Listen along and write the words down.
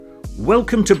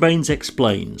Welcome to Baines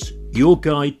Explains, your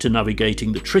guide to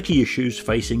navigating the tricky issues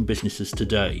facing businesses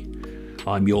today.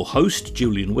 I'm your host,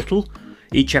 Julian Whittle.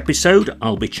 Each episode,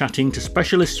 I'll be chatting to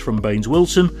specialists from Baines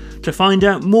Wilson to find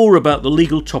out more about the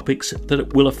legal topics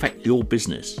that will affect your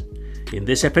business. In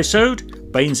this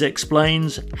episode, Baines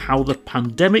explains how the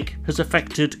pandemic has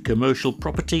affected commercial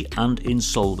property and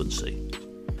insolvency.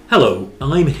 Hello,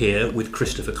 I'm here with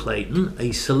Christopher Clayton,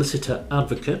 a solicitor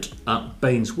advocate at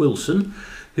Baines Wilson,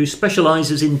 who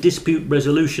specialises in dispute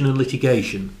resolution and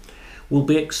litigation. We'll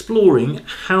be exploring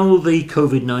how the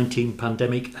COVID-19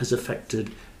 pandemic has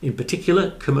affected, in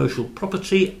particular, commercial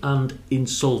property and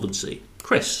insolvency.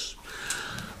 Chris,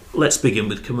 let's begin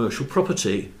with commercial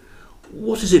property.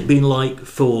 What has it been like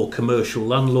for commercial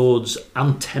landlords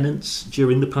and tenants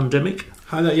during the pandemic?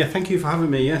 Hi there, thank you for having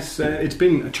me. Yes, it's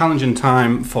been a challenging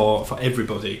time for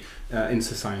everybody in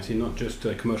society, not just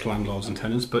commercial landlords and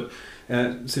tenants, but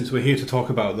since we're here to talk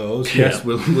about those, yes,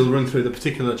 we'll run through the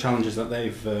particular challenges that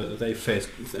they've faced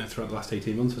throughout the last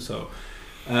 18 months or so.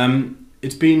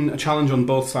 It's been a challenge on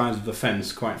both sides of the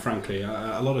fence, quite frankly.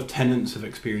 A lot of tenants have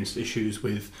experienced issues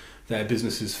with their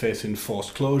businesses facing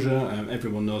forced closure.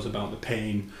 Everyone knows about the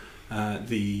pain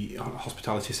the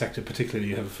hospitality sector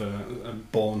particularly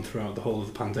have borne throughout the whole of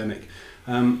the pandemic.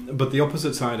 But the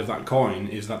opposite side of that coin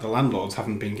is that the landlords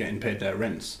haven't been getting paid their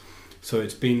rents. So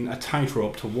it's been a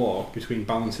tightrope to walk between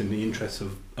balancing the interests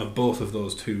of both of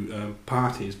those two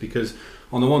parties, because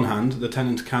on the one hand, the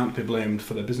tenants can't be blamed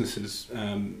for their businesses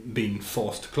being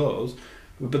forced to close,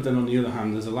 but then on the other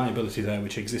hand, there's a liability there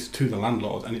which exists to the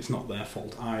landlord, and it's not their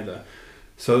fault either.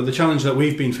 So the challenge that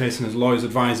we've been facing as lawyers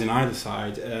advising either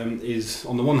side is,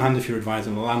 on the one hand, if you're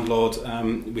advising a landlord,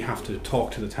 we have to talk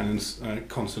to the tenants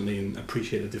constantly and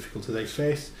appreciate the difficulty they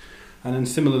face. And then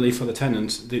similarly for the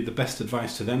tenants, the best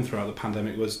advice to them throughout the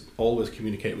pandemic was always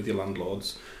communicate with your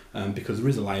landlords, because there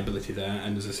is a liability there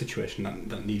and there's a situation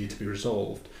that needed to be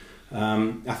resolved.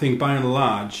 I think by and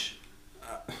large,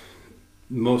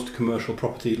 most commercial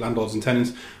property landlords and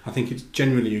tenants, I think it's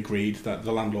generally agreed that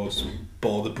the landlords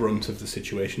bore the brunt of the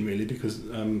situation, really, because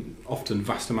often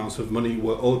vast amounts of money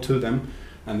were owed to them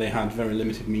and they had very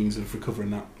limited means of recovering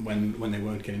that when they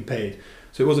weren't getting paid.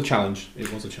 So it was a challenge.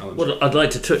 Well, I'd like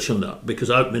to touch on that, because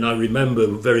I remember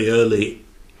very early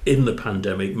in the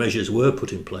pandemic, measures were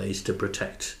put in place to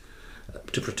protect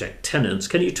tenants.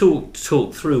 Can you talk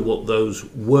through what those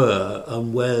were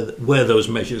and where those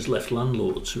measures left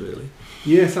landlords, really?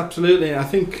 Yes, absolutely. I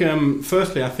think,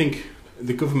 firstly,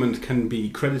 the government can be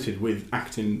credited with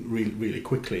acting really, really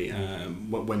quickly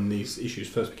when these issues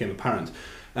first became apparent.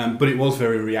 But it was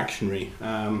very reactionary.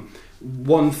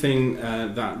 One thing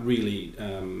that really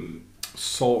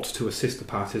sought to assist the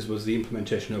parties was the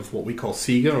implementation of what we call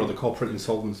CIGA, or the Corporate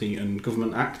Insolvency and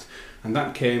Government Act, and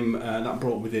that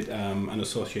brought with it an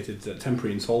associated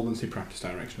temporary insolvency practice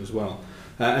direction as well.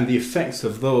 And the effects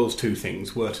of those two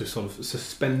things were to sort of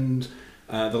suspend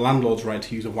the landlord's right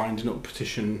to use a winding up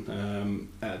petition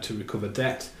to recover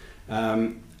debt.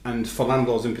 And for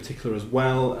landlords in particular as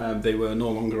well, they were no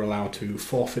longer allowed to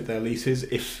forfeit their leases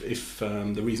if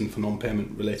the reason for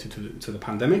non-payment related to the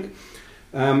pandemic.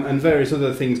 And various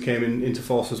other things came into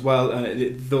force as well.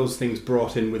 Those things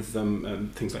brought in with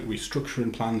them things like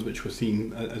restructuring plans, which were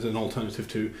seen as an alternative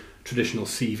to traditional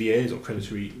CVAs, or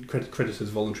creditors'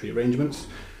 voluntary arrangements.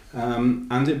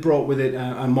 And it brought with it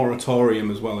a moratorium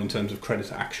as well in terms of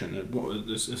creditor action.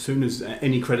 As soon as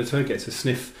any creditor gets a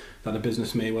sniff that a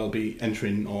business may well be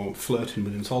entering or flirting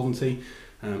with insolvency,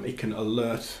 it can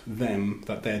alert them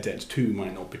that their debt too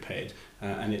might not be paid.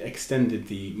 And it extended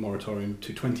the moratorium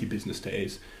to 20 business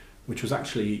days, which was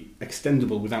actually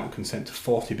extendable without consent to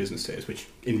 40 business days, which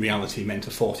in reality meant a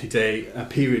 40-day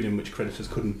period in which creditors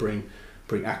couldn't bring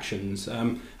actions.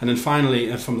 And then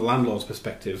finally, from the landlord's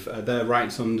perspective, their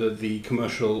rights under the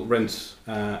commercial rent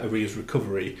arrears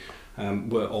recovery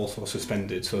were also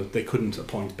suspended, so they couldn't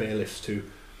appoint bailiffs to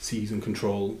seize and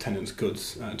control tenants'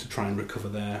 goods to try and recover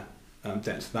their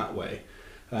debts that way.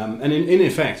 And in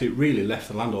effect, it really left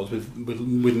the landlords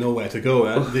with nowhere to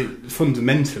go.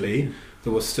 Fundamentally,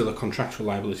 there was still a contractual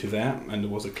liability there, and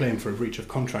there was a claim for a breach of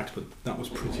contract, but that was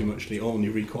pretty much the only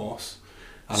recourse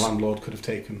a landlord could have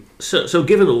taken. So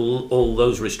given all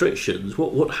those restrictions,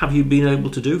 what have you been able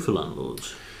to do for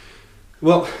landlords?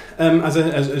 Well,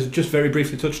 as just very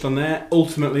briefly touched on there,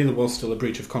 ultimately there was still a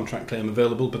breach of contract claim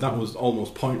available, but that was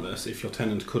almost pointless if your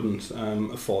tenant couldn't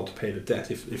afford to pay the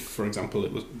debt, if for example,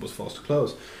 it was forced to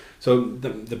close. So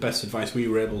the best advice we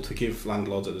were able to give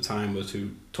landlords at the time was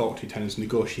to talk to your tenants,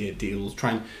 negotiate deals,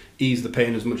 try and ease the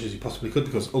pain as much as you possibly could,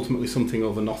 because ultimately something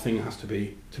over nothing has to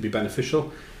be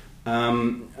beneficial.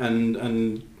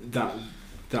 And that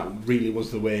that really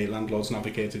was the way landlords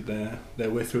navigated their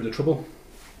way through the trouble.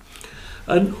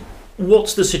 And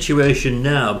what's the situation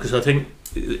now? Because I think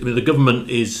the government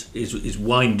is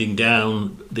winding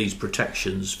down these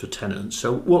protections for tenants.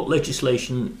 So what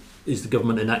legislation is the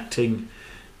government enacting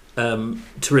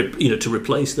to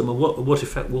replace them, and what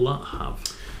effect will that have?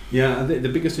 Yeah, the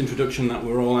biggest introduction that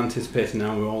we're all anticipating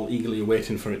now, we're all eagerly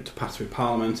waiting for it to pass through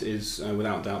Parliament, is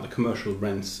without doubt the Commercial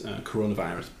Rents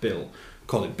Coronavirus Bill. We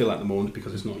call it bill at the moment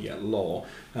because it's not yet law.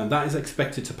 That is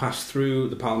expected to pass through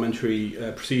the parliamentary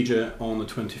procedure on the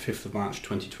 25th of March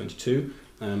 2022.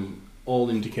 All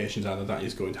indications are that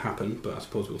is going to happen, but I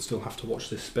suppose we'll still have to watch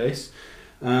this space.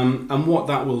 And what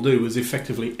that will do is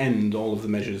effectively end all of the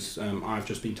measures I've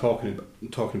just been talking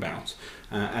about,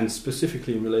 and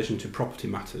specifically in relation to property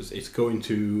matters. It's going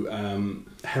to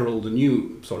herald a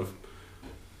new sort of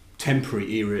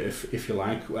temporary era, if you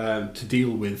like, to deal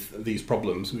with these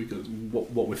problems, because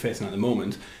what we're facing at the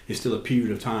moment is still a period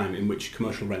of time in which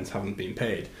commercial rents haven't been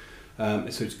paid.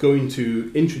 So it's going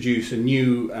to introduce a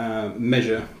new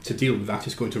measure to deal with that.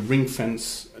 It's going to ring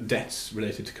fence debts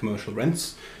related to commercial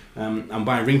rents. And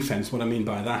by ring fence, what I mean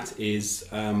by that is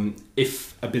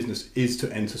if a business is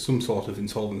to enter some sort of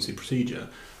insolvency procedure,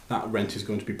 that rent is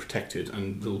going to be protected,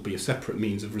 and there will be a separate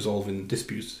means of resolving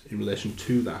disputes in relation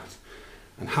to that.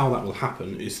 And how that will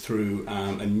happen is through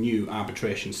a new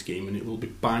arbitration scheme, and it will be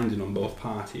binding on both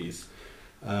parties.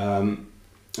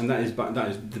 And that is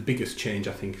the biggest change,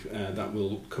 I think, that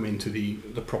will come into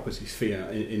the property sphere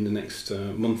in the next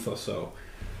month or so.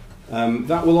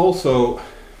 That will also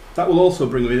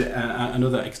bring with it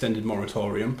another extended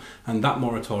moratorium, and that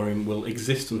moratorium will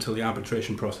exist until the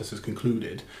arbitration process is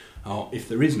concluded. Or if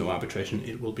there is no arbitration,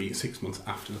 it will be 6 months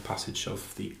after the passage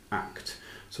of the Act.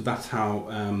 So that's how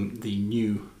the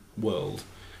new world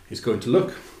is going to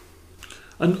look.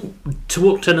 And to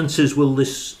what tenancies will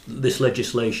this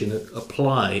legislation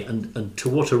apply, and to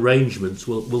what arrangements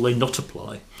will they not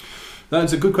apply?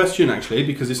 That's a good question, actually,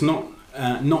 because it's not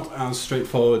as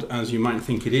straightforward as you might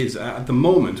think it is. At the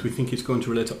moment, we think it's going to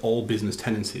relate to all business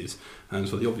tenancies. And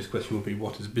so the obvious question will be,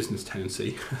 what is business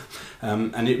tenancy?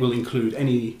 And it will include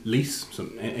any lease, so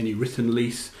any written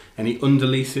lease, any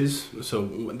underleases. So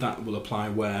that will apply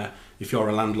where if you're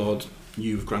a landlord,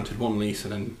 you've granted one lease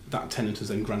and then that tenant has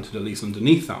then granted a lease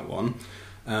underneath that one.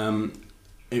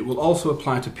 It will also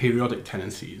apply to periodic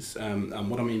tenancies, and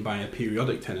what I mean by a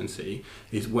periodic tenancy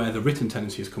is where the written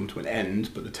tenancy has come to an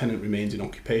end but the tenant remains in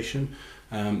occupation.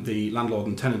 The Landlord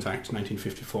and Tenant Act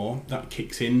 1954, that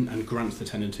kicks in and grants the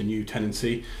tenant a new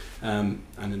tenancy, and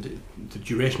the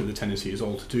duration of the tenancy is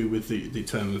all to do with the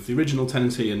term of the original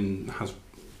tenancy and has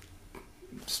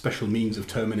special means of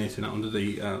terminating it under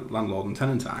the Landlord and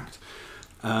Tenant Act.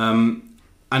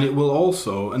 And it will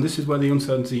also, and this is where the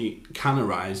uncertainty can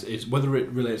arise, is whether it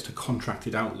relates to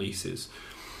contracted out leases.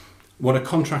 What a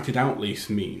contracted out lease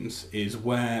means is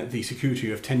where the security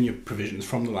of tenure provisions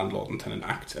from the Landlord and Tenant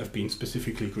Act have been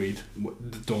specifically agreed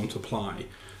that don't apply.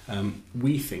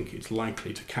 We think it's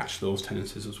likely to catch those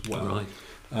tenancies as well.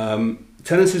 Right.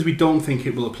 Tenancies we don't think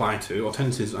it will apply to, or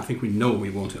tenancies I think we know we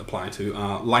won't apply to,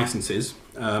 are licences.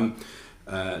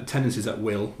 Tenancies at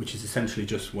will, which is essentially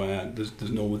just where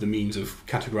there's no other means of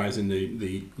categorising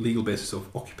the legal basis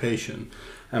of occupation,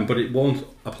 but it won't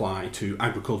apply to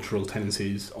agricultural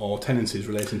tenancies or tenancies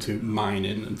relating to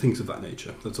mining and things of that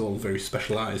nature. That's all very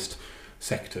specialised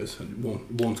sectors and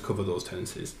won't cover those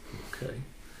tenancies. Okay.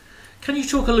 Can you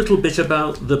talk a little bit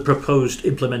about the proposed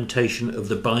implementation of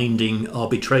the binding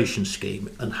arbitration scheme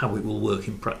and how it will work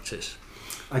in practice?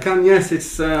 I can, yes.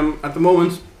 It's at the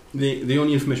moment, the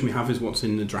only information we have is what's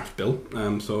in the draft bill,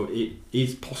 so it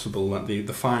is possible that the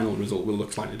final result will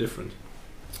look slightly different.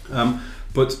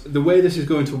 But the way this is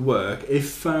going to work,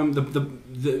 if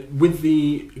with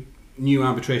the new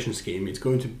arbitration scheme, it's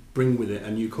going to bring with it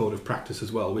a new code of practice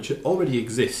as well, which already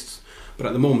exists, but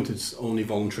at the moment it's only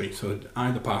voluntary, so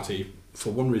either party,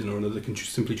 for one reason or another, can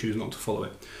simply choose not to follow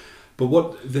it. But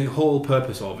what the whole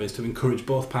purpose of is to encourage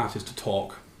both parties to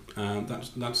talk.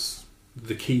 That's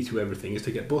the key to everything, is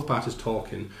to get both parties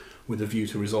talking with a view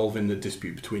to resolving the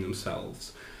dispute between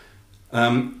themselves.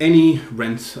 Any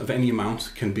rent of any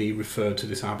amount can be referred to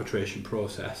this arbitration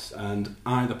process, and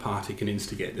either party can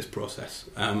instigate this process.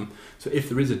 So if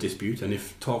there is a dispute and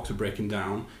if talks are breaking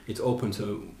down, it's open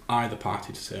to either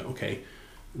party to say, okay,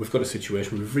 we've got a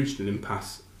situation, we've reached an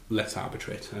impasse, let's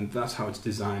arbitrate. And that's how it's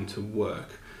designed to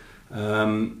work.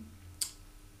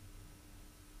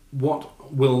 What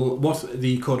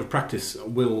the code of practice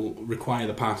will require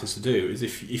the parties to do is,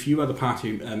 if you are the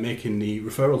party making the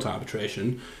referral to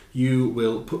arbitration, you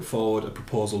will put forward a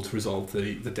proposal to resolve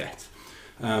the debt.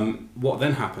 What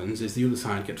then happens is the other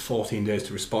side get 14 days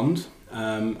to respond,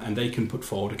 and they can put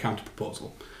forward a counter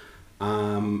proposal.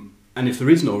 And if there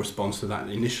is no response to that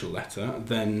initial letter,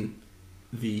 then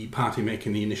the party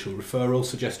making the initial referral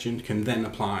suggestion can then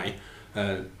apply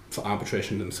for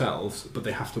arbitration themselves, but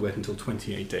they have to wait until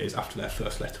 28 days after their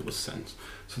first letter was sent.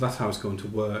 So that's how it's going to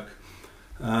work.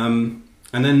 And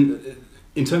then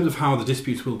in terms of how the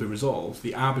dispute will be resolved,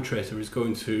 the arbitrator is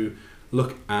going to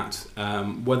look at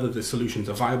whether the solutions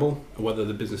are viable, or whether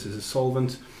the business is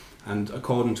solvent, and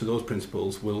according to those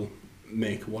principles will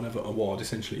make whatever award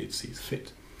essentially it sees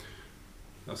fit.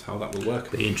 That's how that will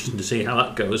work. Be interesting to see how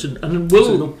that goes. And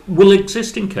will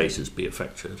existing cases be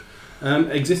affected?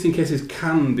 Existing cases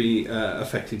can be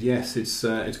affected, yes. It's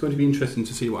going to be interesting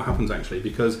to see what happens actually,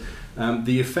 because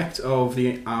the effect of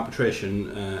the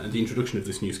arbitration and the introduction of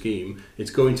this new scheme,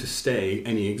 it's going to stay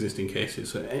any existing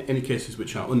cases. So any cases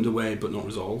which are underway but not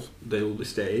resolved, they will be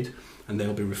stayed and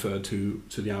they'll be referred to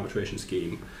the arbitration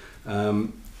scheme.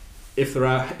 If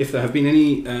there have been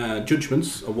any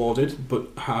judgments awarded but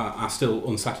are still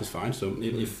unsatisfied, so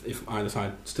if either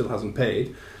side still hasn't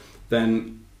paid,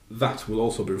 then that will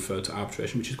also be referred to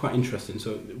arbitration, which is quite interesting.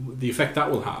 So the effect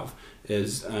that will have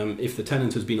is if the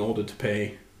tenant has been ordered to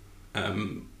pay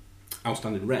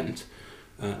outstanding rent,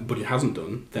 but it hasn't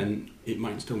done, then it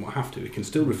might still not have to. It can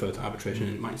still refer to arbitration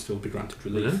and it might still be granted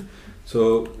relief. Mm-hmm.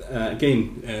 So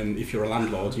again, if you're a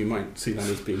landlord, you might see that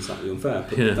as being slightly unfair,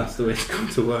 but that's the way it's going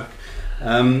to work.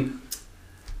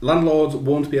 Landlords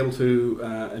won't be able to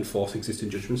enforce existing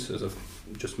judgments, as I've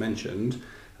just mentioned.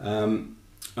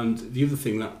 And the other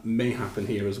thing that may happen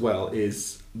here as well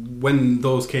is when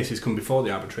those cases come before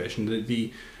the arbitration,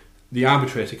 the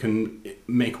arbitrator can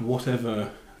make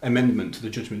whatever amendment to the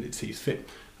judgment it sees fit.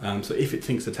 So if it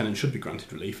thinks the tenant should be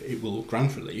granted relief, it will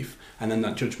grant relief, and then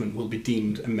that judgment will be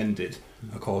deemed amended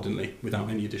accordingly without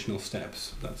any additional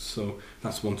steps.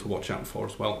 That's one to watch out for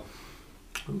as well.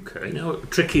 Okay, now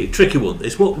tricky one.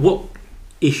 This what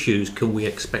issues can we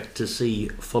expect to see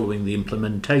following the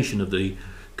implementation of the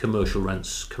commercial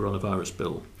rents coronavirus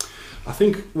bill? I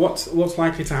think what's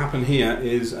likely to happen here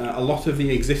is a lot of the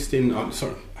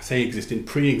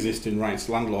pre-existing rights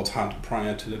landlords had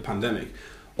prior to the pandemic,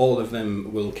 all of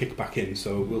them will kick back in.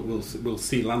 So we'll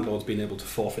see landlords being able to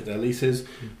forfeit their leases.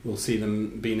 We'll see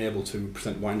them being able to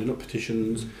present winding up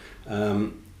petitions.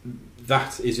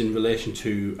 That is in relation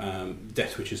to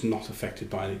debt which is not affected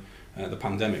by the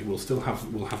pandemic. We'll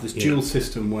have this dual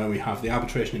system where we have the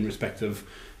arbitration in respect of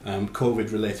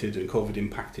COVID-related and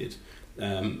COVID-impacted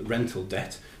rental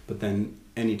debt, but then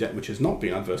any debt which has not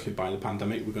been adversely by the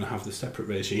pandemic, we're going to have the separate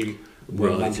regime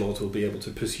where landlords will be able to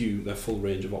pursue their full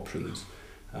range of options.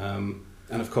 And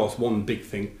of course, one big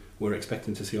thing we're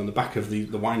expecting to see on the back of the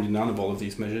winding down of all of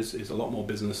these measures is a lot more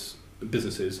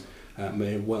businesses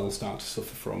may well start to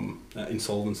suffer from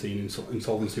insolvency and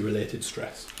insolvency-related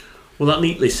stress. Well, that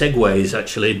neatly segues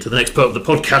actually into the next part of the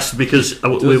podcast, because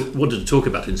we wanted to talk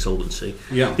about insolvency.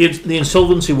 Yeah. The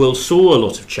insolvency world saw a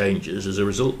lot of changes as a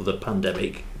result of the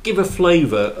pandemic. Give a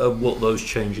flavour of what those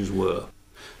changes were.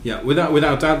 Yeah,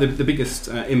 without doubt, the biggest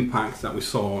impact that we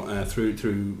saw through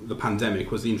the pandemic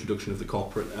was the introduction of the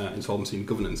Corporate Insolvency and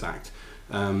Governance Act.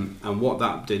 And what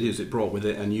that did is it brought with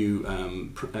it a new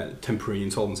temporary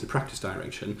insolvency practice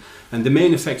direction. And the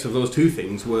main effects of those two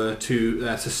things were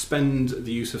to suspend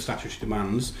the use of statutory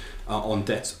demands on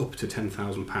debts up to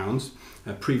 £10,000.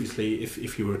 Previously,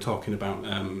 if you were talking about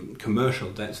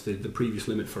commercial debts, the previous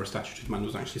limit for a statutory demand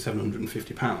was actually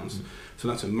 £750. So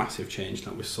that's a massive change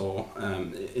that we saw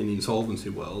in the insolvency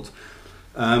world.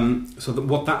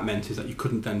 What that meant is that you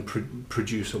couldn't then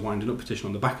produce a winding up petition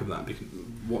on the back of that, because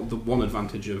the one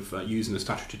advantage of using a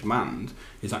statutory demand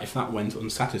is that if that went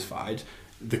unsatisfied,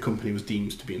 the company was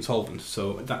deemed to be insolvent.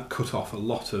 So that cut off a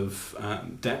lot of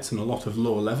debts and a lot of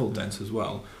lower level debts as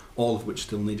well, all of which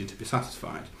still needed to be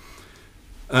satisfied.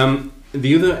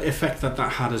 The other effect that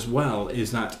had as well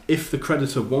is that if the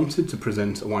creditor wanted to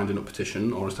present a winding up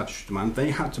petition or a statutory demand,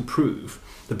 they had to prove,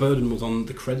 the burden was on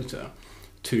the creditor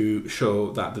to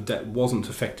show that the debt wasn't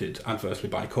affected adversely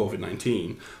by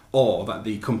COVID-19, or that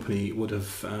the company would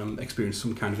have experienced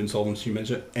some kind of insolvency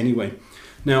measure anyway.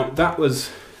 Now, that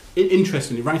was,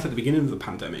 interestingly, right at the beginning of the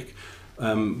pandemic,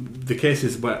 the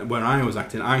cases where I was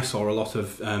acting, I saw a lot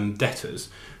of debtors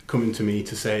coming to me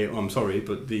to say, oh, I'm sorry,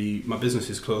 but my business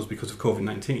is closed because of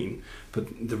COVID-19.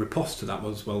 But the riposte to that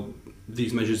was, well,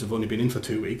 these measures have only been in for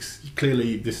 2 weeks.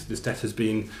 Clearly, this debt has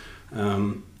been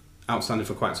outstanding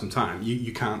for quite some time.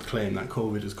 You can't claim that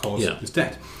COVID has caused this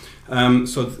debt.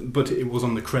 But it was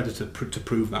on the creditor to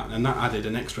prove that, and that added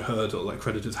an extra hurdle that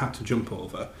creditors had to jump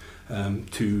over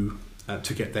to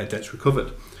get their debts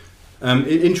recovered.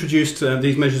 It introduced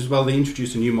these measures as well. They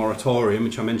introduced a new moratorium,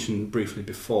 which I mentioned briefly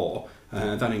before.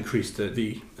 That increased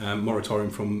the moratorium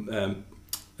from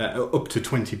up to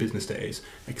 20 business days,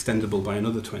 extendable by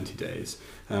another 20 days,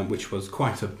 which was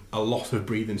quite a lot of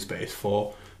breathing space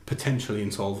for potentially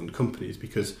insolvent companies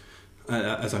because,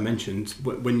 as I mentioned,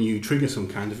 when you trigger some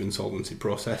kind of insolvency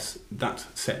process, that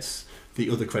sets the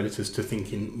other creditors to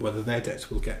thinking whether their debts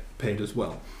will get paid as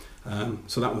well.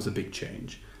 So that was a big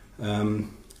change.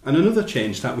 And another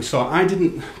change that we saw, I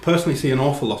didn't personally see an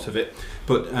awful lot of it,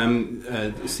 but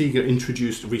SEGA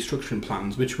introduced restructuring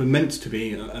plans, which were meant to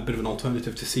be a bit of an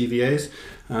alternative to CVAs.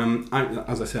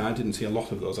 As I say, I didn't see a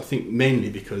lot of those. I think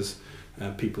mainly because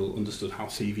people understood how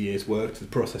CVAs worked. The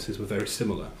processes were very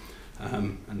similar,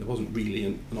 and there wasn't really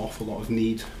an awful lot of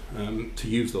need to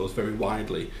use those very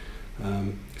widely.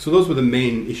 So those were the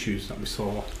main issues that we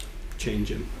saw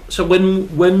changing. So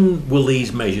when will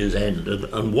these measures end,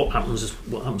 and what happens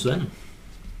then?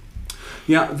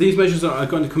 Yeah, these measures are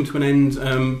going to come to an end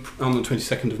on the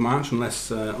 22nd of March, unless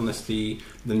the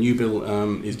new bill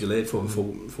is delayed for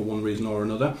one reason or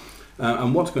another.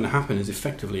 And what's going to happen is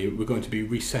effectively we're going to be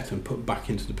reset and put back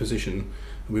into the position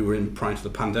we were in prior to the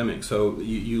pandemic. So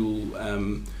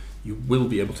you will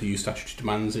be able to use statutory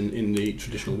demands in the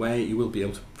traditional way. You will be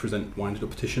able to present winded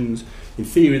up petitions. In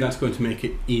theory, that's going to make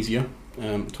it easier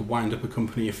to wind up a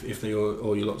company if they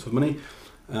owe you lots of money.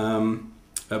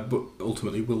 But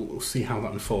ultimately, we'll see how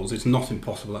that unfolds. It's not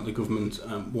impossible that the government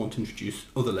won't introduce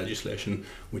other legislation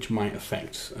which might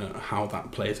affect how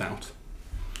that plays out.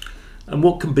 And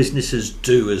what can businesses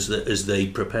do as they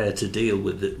prepare to deal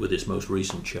with this most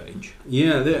recent change?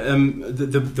 Yeah,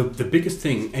 the biggest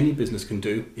thing any business can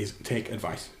do is take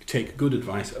advice. Take good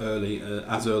advice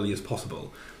as early as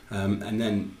possible, and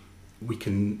then we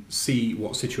can see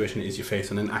what situation it is you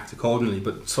face and then act accordingly.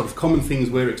 But sort of common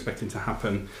things we're expecting to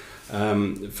happen.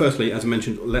 Firstly, as I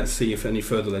mentioned, let's see if any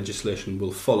further legislation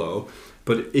will follow.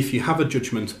 But if you have a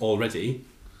judgment already,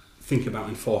 think about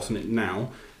enforcing it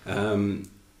now.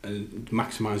 And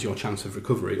maximise your chance of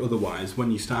recovery. Otherwise,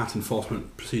 when you start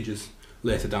enforcement procedures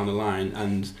later down the line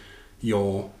and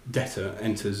your debtor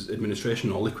enters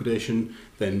administration or liquidation,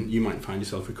 then you might find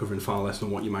yourself recovering far less than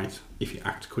what you might if you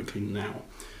act quickly now.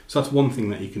 So that's one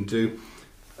thing that you can do.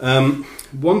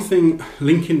 One thing,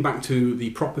 linking back to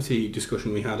the property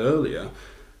discussion we had earlier,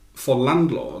 for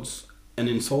landlords, an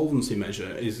insolvency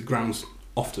measure is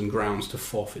often grounds to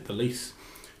forfeit the lease.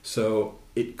 So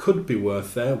it could be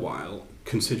worth their while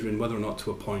considering whether or not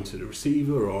to appoint a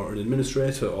receiver or an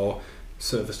administrator or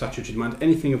serve a statutory demand,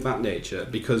 anything of that nature,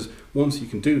 because once you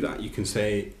can do that, you can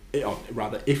say, or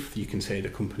rather if you can say the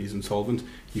company is insolvent,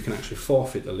 you can actually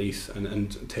forfeit the lease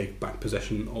and take back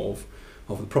possession of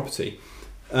the property.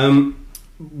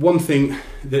 One thing,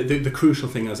 the crucial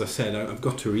thing, as I said, I've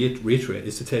got to reiterate,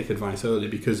 is to take advice early,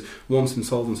 because once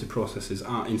insolvency processes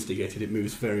are instigated, it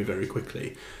moves very, very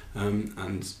quickly,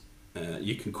 and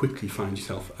you can quickly find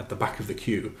yourself at the back of the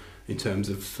queue in terms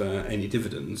of any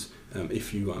dividends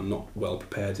if you are not well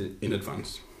prepared in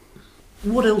advance.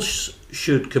 What else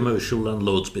should commercial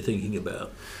landlords be thinking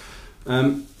about?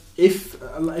 If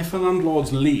a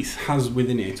landlord's lease has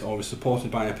within it or is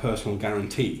supported by a personal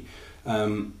guarantee,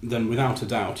 then without a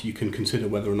doubt you can consider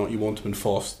whether or not you want to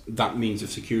enforce that means of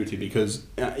security, because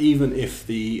even if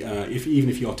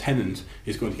your tenant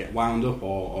is going to get wound up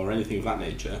or anything of that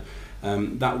nature,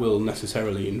 that will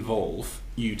necessarily involve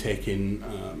you taking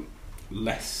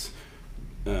less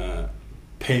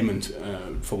payment,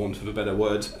 for want of a better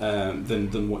word,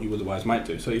 than what you otherwise might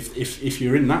do. So if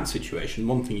you're in that situation,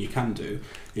 one thing you can do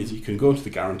is you can go to the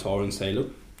guarantor and say,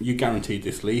 look, you guaranteed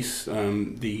this lease,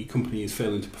 the company is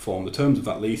failing to perform the terms of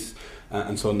that lease,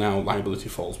 and so now liability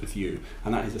falls with you,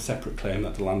 and that is a separate claim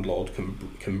that the landlord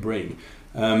can bring.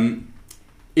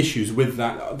 Issues with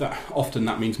that often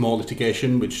that means more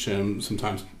litigation, which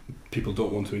sometimes people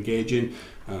don't want to engage in.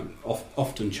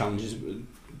 Often challenges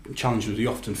we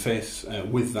often face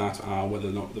with that are whether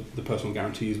or not the personal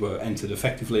guarantees were entered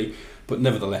effectively, but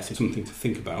nevertheless it's something to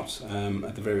think about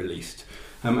at the very least.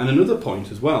 And another point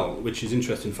as well, which is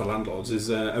interesting for landlords, is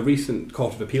a recent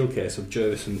Court of Appeal case of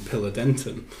Jervis and Pillar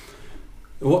Denton.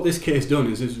 What this case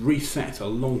done is reset a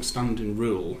long-standing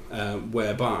rule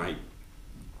whereby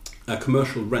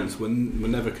commercial rents were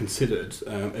never considered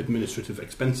administrative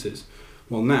expenses.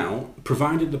 Well, now,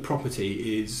 provided the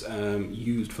property is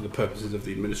used for the purposes of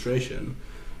the administration,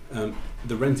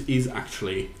 the rent is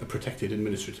actually a protected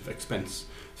administrative expense.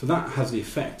 So that has the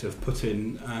effect of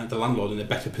putting the landlord in a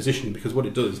better position, because what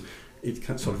it does, it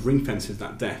sort of ring fences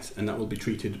that debt, and that will be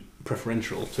treated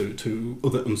preferential to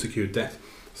other unsecured debt.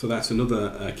 So that's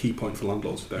another key point for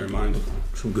landlords to bear in mind.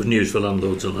 Some good news for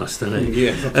landlords on last, isn't it?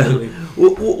 Yeah, absolutely.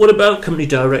 What about company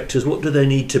directors? What do they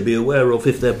need to be aware of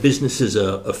if their businesses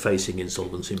are facing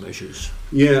insolvency measures?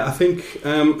 Yeah, I think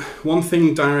one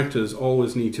thing directors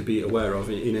always need to be aware of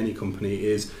in any company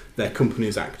is their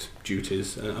Companies Act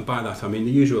duties. And by that I mean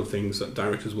the usual things that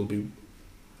directors will be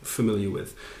familiar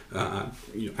with,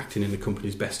 acting in the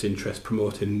company's best interest,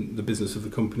 promoting the business of the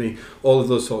company, all of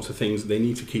those sorts of things they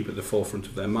need to keep at the forefront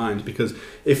of their mind, because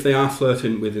if they are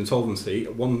flirting with insolvency,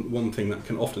 one thing that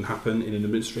can often happen in an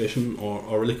administration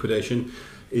or a liquidation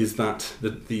is that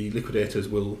the liquidators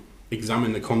will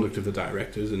examine the conduct of the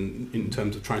directors and in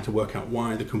terms of trying to work out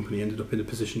why the company ended up in the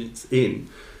position it's in,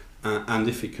 and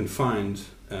if it can find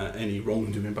any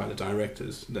wrongdoing by the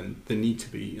directors, then they need to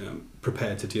be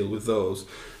prepared to deal with those.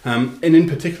 And in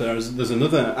particular, there's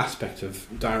another aspect of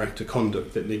director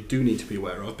conduct that they do need to be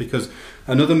aware of, because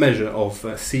another measure of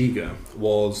SEGA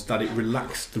was that it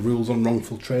relaxed the rules on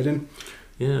wrongful trading.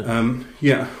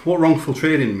 Yeah. What wrongful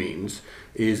trading means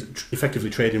is effectively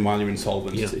trading while you're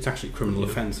insolvent. Yeah. It's actually a criminal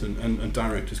offence, and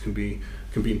directors can be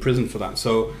imprisoned for that.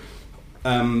 So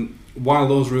while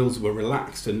those rules were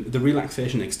relaxed, and the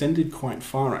relaxation extended quite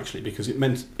far actually, because it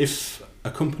meant if a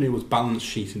company was balance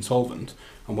sheet insolvent,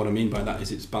 and what I mean by that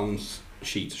is its balance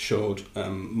sheet showed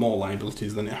more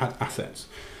liabilities than it had assets,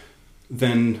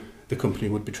 then the company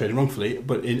would be trading wrongfully.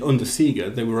 But under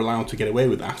SEGA, they were allowed to get away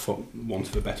with that, for want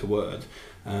of a better word,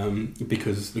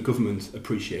 because the government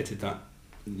appreciated that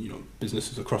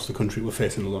businesses across the country were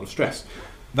facing a lot of stress.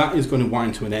 That is going to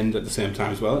wind to an end at the same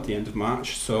time as well, at the end of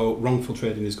March. So wrongful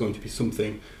trading is going to be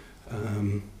something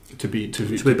to be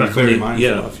very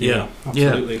mindful of. Yeah,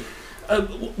 absolutely.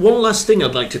 One last thing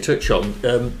I'd like to touch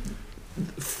on.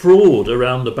 Fraud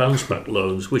around the bounce back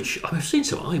loans, which I've seen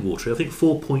some eye-watering. I think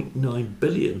 4.9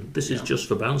 billion. This is just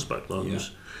for bounce back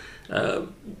loans. Yeah.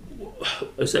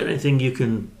 Is there anything you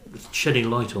can shedding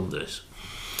light on this?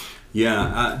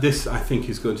 Yeah, this I think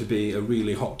is going to be a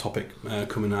really hot topic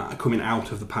coming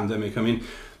out of the pandemic. I mean,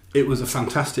 it was a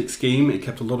fantastic scheme. It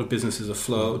kept a lot of businesses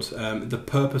afloat. The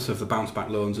purpose of the bounce back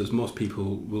loans, as most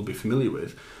people will be familiar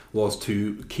with, was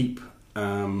to keep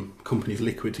companies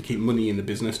liquid, to keep money in the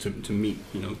business, to meet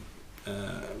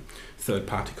third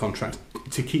party contracts,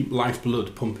 to keep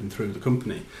lifeblood pumping through the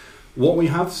company. What we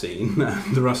have seen,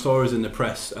 there are stories in the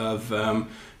press of,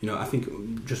 I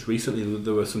think just recently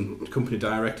there were some company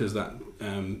directors that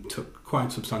took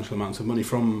quite substantial amounts of money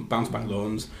from bounce back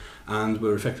loans and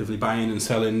were effectively buying and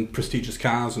selling prestigious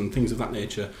cars and things of that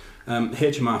nature.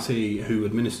 HMRC, who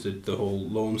administered the whole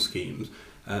loan schemes,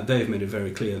 they've made it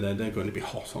very clear that they're going to be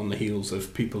hot on the heels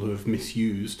of people who have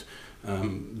misused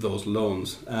those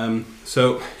loans.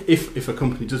 So if a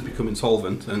company does become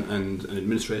insolvent and an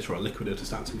administrator or a liquidator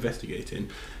starts investigating,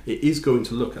 it is going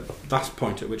to look at that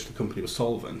point at which the company was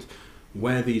solvent,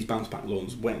 where these bounce back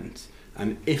loans went,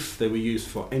 and if they were used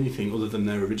for anything other than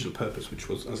their original purpose, which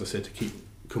was, as I said, to keep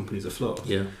companies afloat,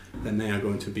 then they are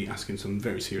going to be asking some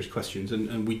very serious questions.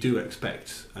 And we do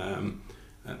expect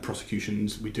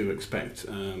prosecutions, we do expect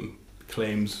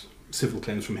civil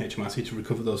claims from HMRC to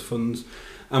recover those funds.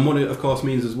 And what it of course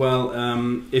means as well,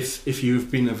 if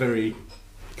you've been a very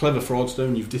clever fraudster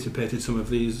and you've dissipated some of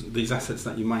these assets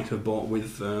that you might have bought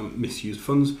with misused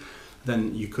funds,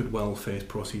 then you could well face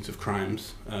proceeds of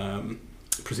crimes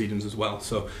proceedings as well.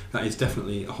 So that is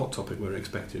definitely a hot topic we're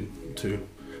expecting to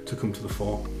come to the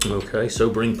fore. Okay,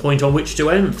 sobering point on which to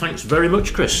end. Thanks very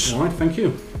much, Chris. All right, thank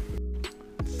you.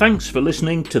 Thanks for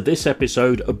listening to this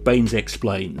episode of Baines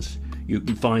Explains. You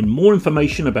can find more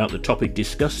information about the topic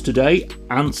discussed today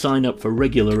and sign up for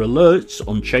regular alerts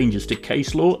on changes to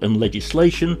case law and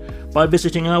legislation by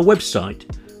visiting our website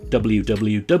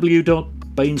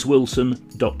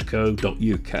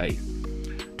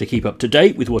www.baineswilson.co.uk. To keep up to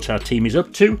date with what our team is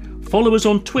up to, follow us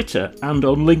on Twitter and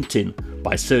on LinkedIn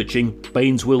by searching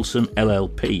Baines Wilson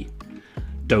LLP.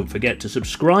 Don't forget to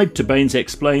subscribe to Baines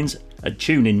Explains and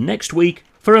tune in next week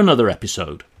for another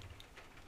episode.